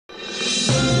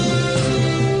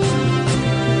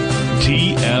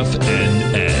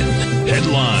TFNN.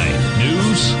 Headline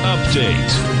News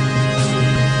Update.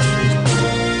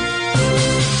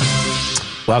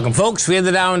 Welcome, folks. We have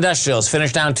the Dow Industrials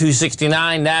finished down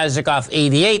 269, Nasdaq off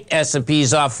 88,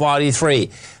 S&P's off 43.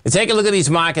 We take a look at these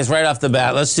markets right off the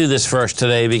bat. Let's do this first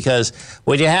today, because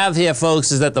what you have here,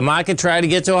 folks, is that the market tried to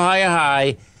get to a higher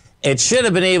high. It should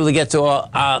have been able to get to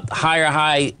a higher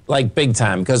high, like big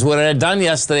time, because what it had done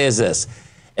yesterday is this.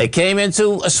 It came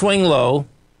into a swing low,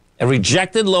 it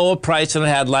rejected lower price, and it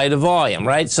had lighter volume,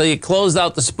 right? So you closed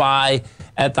out the SPY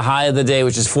at the high of the day,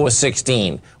 which is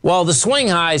 416. Well, the swing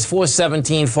high is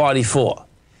 417.44.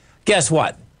 Guess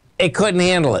what? It couldn't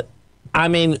handle it. I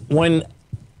mean, when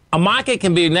a market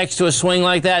can be next to a swing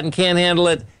like that and can't handle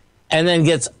it, and then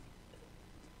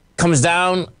comes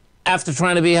down after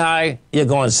trying to be high, you're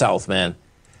going south, man.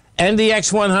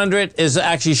 NDX 100 is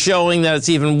actually showing that it's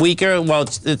even weaker. Well,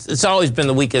 it's always been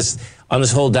the weakest on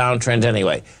this whole downtrend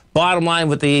anyway. Bottom line,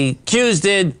 what the Qs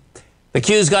did, the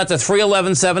Qs got to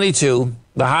 311.72.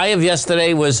 The high of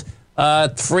yesterday was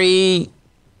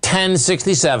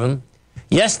 310.67.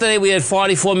 Yesterday we had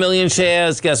 44 million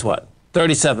shares. Guess what?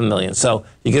 37 million. So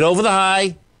you get over the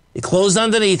high, you closed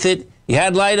underneath it, you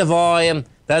had lighter volume.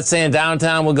 That's saying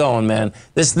downtown we're going, man.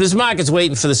 This market's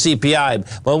waiting for the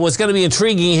CPI. But what's going to be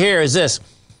intriguing here is this,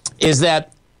 is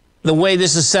that the way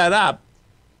this is set up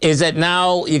is that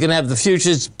now you're going to have the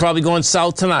futures probably going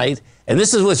south tonight. And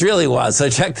this is what's really wild, so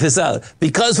check this out.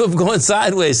 Because we're going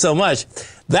sideways so much,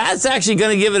 that's actually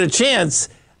going to give it a chance,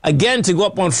 again, to go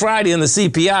up on Friday on the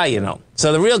CPI, you know.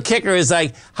 So the real kicker is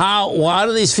like, what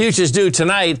do these futures do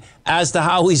tonight as to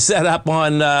how we set up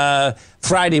on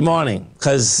Friday morning?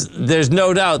 Because there's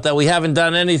no doubt that we haven't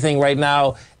done anything right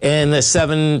now in the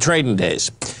 7 trading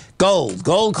days.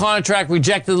 Gold contract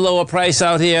rejected the lower price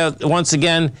out here. Once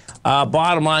again,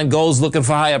 bottom line, gold's looking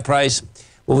for higher price.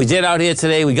 What we did out here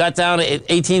today, we got down to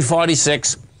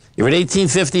 1846. You're at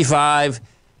 1855.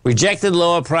 Rejected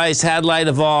lower price, had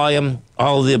lighter volume,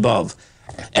 all of the above.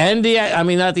 NDX, I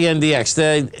mean, not the NDX,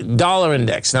 the dollar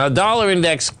index. Now, dollar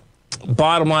index,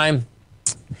 bottom line,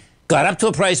 got up to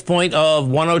a price point of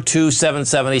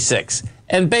 102.776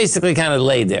 and basically kind of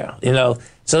laid there, you know.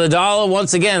 So the dollar,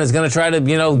 once again, is going to try to,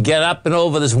 you know, get up and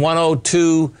over this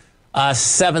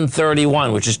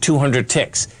 102.731, which is 200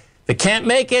 ticks. If it can't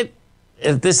make it,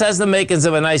 this has the makings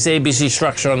of a nice ABC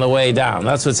structure on the way down.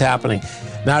 That's what's happening.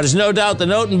 Now, there's no doubt the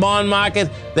note and bond market,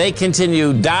 they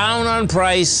continue down on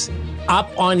price,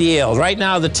 up on yield. Right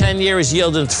now, the 10-year is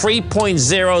yielding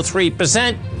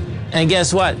 3.03%. And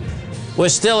guess what? We're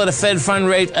still at a Fed fund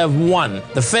rate of 1.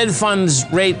 The Fed funds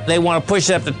rate, they want to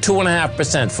push it up to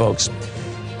 2.5%, folks.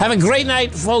 Have a great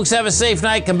night, folks. Have a safe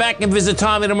night. Come back and visit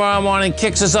Tommy tomorrow morning.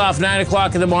 Kicks us off 9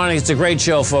 o'clock in the morning. It's a great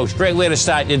show, folks. Great way to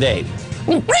start your day.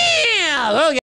 Okay.